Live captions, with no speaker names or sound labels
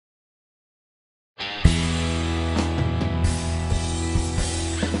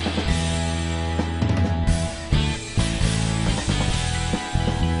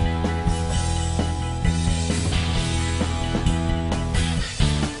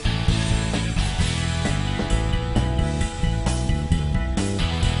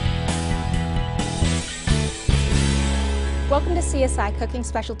Welcome to CSI Cooking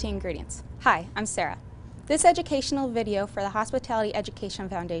Specialty Ingredients. Hi, I'm Sarah. This educational video for the Hospitality Education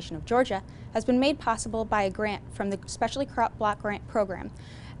Foundation of Georgia has been made possible by a grant from the Specialty Crop Block Grant Program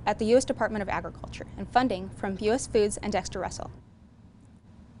at the U.S. Department of Agriculture and funding from U.S. Foods and Dexter Russell.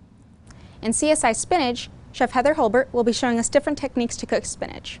 In CSI Spinach, Chef Heather Holbert will be showing us different techniques to cook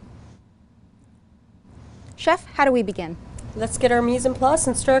spinach. Chef, how do we begin? Let's get our mise en place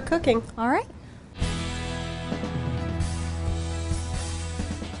and start cooking. All right.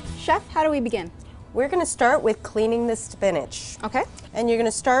 Chef, how do we begin? We're going to start with cleaning the spinach. Okay. And you're going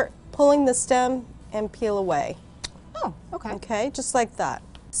to start pulling the stem and peel away. Oh, okay. Okay, just like that.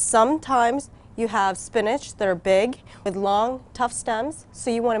 Sometimes you have spinach that are big with long, tough stems, so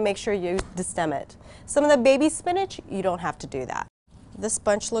you want to make sure you destem it. Some of the baby spinach, you don't have to do that. This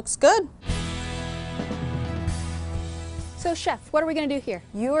bunch looks good. So Chef, what are we going to do here?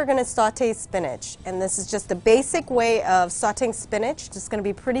 You are going to saute spinach, and this is just a basic way of sauteing spinach. Just going to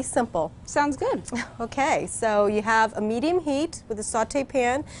be pretty simple. Sounds good. Okay, so you have a medium heat with a saute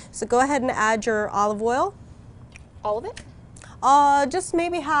pan, so go ahead and add your olive oil. All of it? Just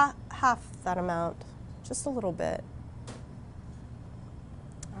maybe half that amount, just a little bit.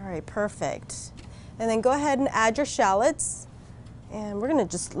 All right, perfect. And then go ahead and add your shallots. And we're gonna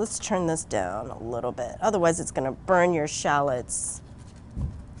let's turn this down a little bit. Otherwise it's gonna burn your shallots.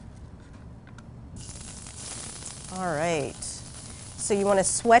 All right. So you wanna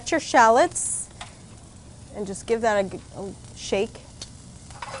sweat your shallots and just give that a shake.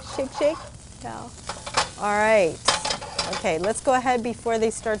 Shake, shake. Yeah. All right. Okay, let's go ahead before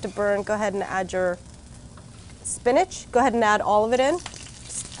they start to burn. Go ahead and add your spinach. Go ahead and add all of it in.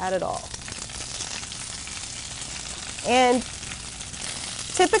 Just add it all. And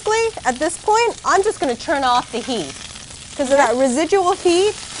typically, at this point, I'm just going to turn off the heat because that residual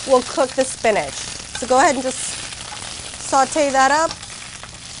heat will cook the spinach. So go ahead and just saute that up.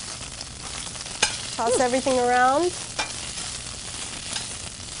 Toss everything around.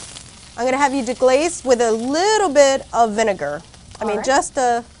 I'm going to have you deglaze with a little bit of vinegar. I mean, just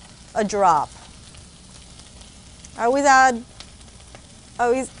a drop. I always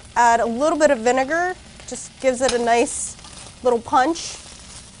add a little bit of vinegar. Just gives it a nice little punch.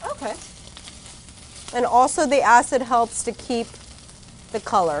 Okay. And also the acid helps to keep the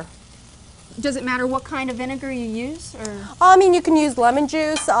color. Does it matter what kind of vinegar you use, or? I mean, you can use lemon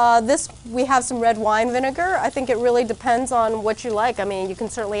juice. We have some red wine vinegar. I think it really depends on what you like. I mean, you can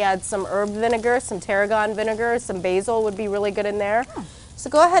certainly add some herb vinegar, some tarragon vinegar, some basil would be really good in there. Oh. So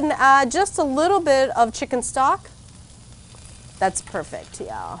go ahead and add just a little bit of chicken stock. That's perfect,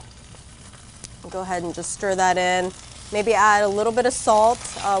 yeah. Go ahead and just stir that in. Maybe add a little bit of salt.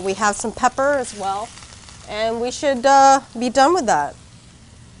 We have some pepper as well. And we should be done with that.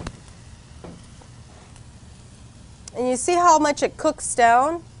 And you see how much it cooks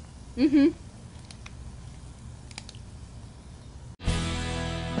down? Mm-hmm.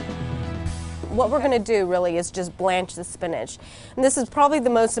 What we're going to do really is just blanch the spinach. And this is probably the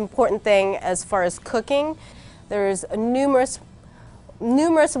most important thing as far as cooking. There's numerous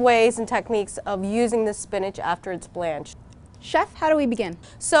ways and techniques of using the spinach after it's blanched. Chef, how do we begin?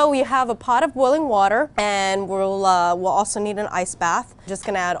 So we have a pot of boiling water, and we'll also need an ice bath. Just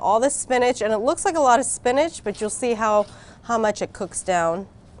gonna add all this spinach, and it looks like a lot of spinach, but you'll see how much it cooks down.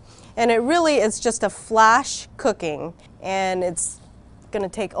 And it really is just a flash cooking, and it's gonna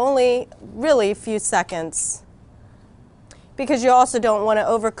take only really a few seconds, because you also don't want to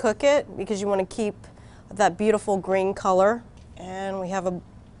overcook it, because you want to keep that beautiful green color. And we have a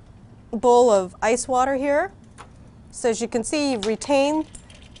bowl of ice water here. So as you can see, you've retained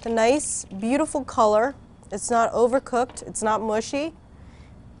the nice, beautiful color. It's not overcooked, it's not mushy,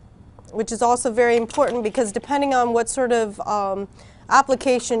 which is also very important because depending on what sort of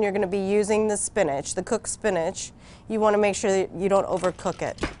application you're going to be using the spinach, the cooked spinach, you want to make sure that you don't overcook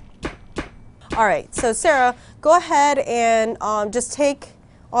it. All right, so Sarah, go ahead and just take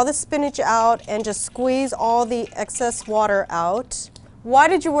all the spinach out and just squeeze all the excess water out. Why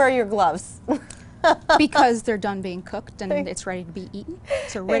did you wear your gloves? Because they're done being cooked and it's ready to be eaten.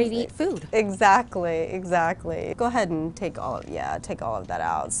 So ready to eat food. Exactly, exactly. Go ahead and take all of that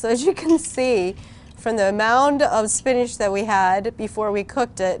out. So as you can see, from the amount of spinach that we had before we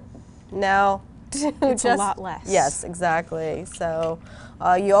cooked it, now it's a lot less. Yes, exactly. So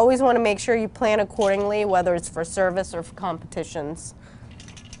you always want to make sure you plan accordingly, whether it's for service or for competitions.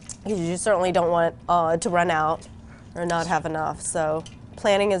 You certainly don't want to run out or not have enough. So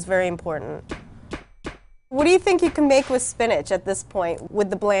planning is very important. What do you think you can make with spinach at this point, with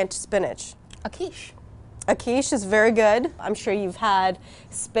the blanched spinach? A quiche. A quiche is very good. I'm sure you've had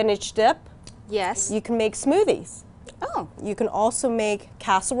spinach dip. Yes. You can make smoothies. Oh. You can also make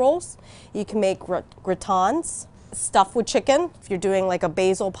casseroles. You can make gratins, stuffed with chicken. If you're doing like a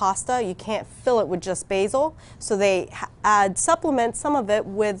basil pasta, you can't fill it with just basil. So they supplement some of it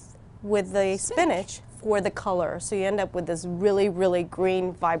with the spinach for the color. So you end up with this really, really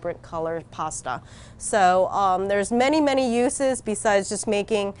green, vibrant color pasta. So there's many, many uses besides just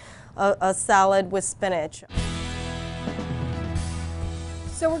making a salad with spinach.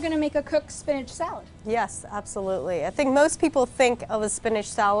 So we're going to make a cooked spinach salad. Yes, absolutely. I think most people think of a spinach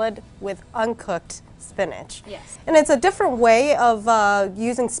salad with uncooked spinach. Yes. And it's a different way of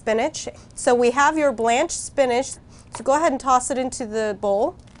using spinach. So we have your blanched spinach. So go ahead and toss it into the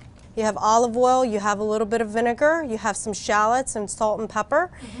bowl. You have olive oil, you have a little bit of vinegar, you have some shallots and salt and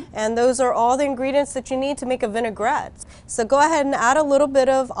pepper, and those are all the ingredients that you need to make a vinaigrette. So go ahead and add a little bit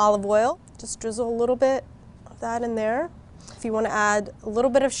of olive oil. Just drizzle a little bit of that in there. If you want to add a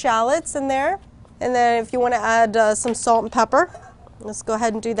little bit of shallots in there, and then if you want to add some salt and pepper, let's go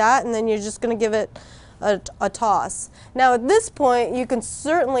ahead and do that, and then you're just going to give it a toss. Now at this point you can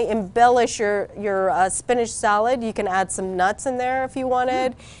certainly embellish your spinach salad. You can add some nuts in there if you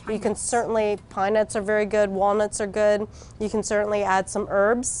wanted. You can certainly, pine nuts are very good, walnuts are good. You can certainly add some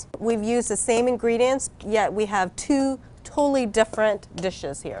herbs. We've used the same ingredients, yet we have two totally different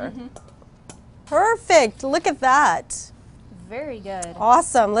dishes here. Perfect, look at that. Very good.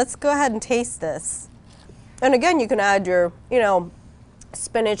 Awesome, let's go ahead and taste this. And again, you can add your,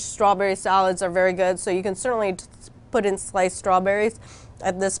 spinach, strawberry salads are very good, so you can certainly put in sliced strawberries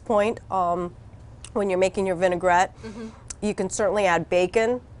at this point when you're making your vinaigrette. You can certainly add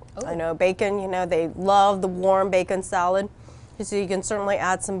bacon. Oh. I know bacon, they love the warm bacon salad. So you can certainly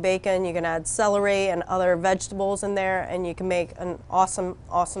add some bacon, you can add celery and other vegetables in there, and you can make an awesome,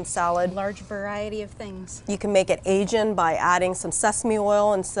 awesome salad. Large variety of things. You can make it Asian by adding some sesame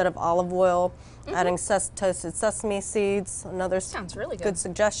oil instead of olive oil, adding toasted sesame seeds, another Sounds really good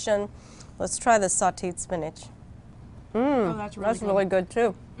suggestion. Let's try the sauteed spinach. Oh, that's Really good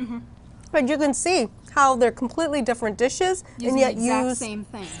too. But you can see how they're completely different dishes and yet use same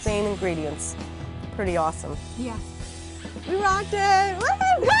things. same ingredients. Pretty awesome. Yeah. We rocked it!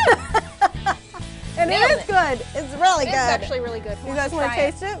 Woo! And it Nailed is it. good. It's really It's good. actually really good. You guys want to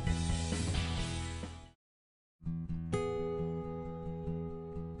taste it?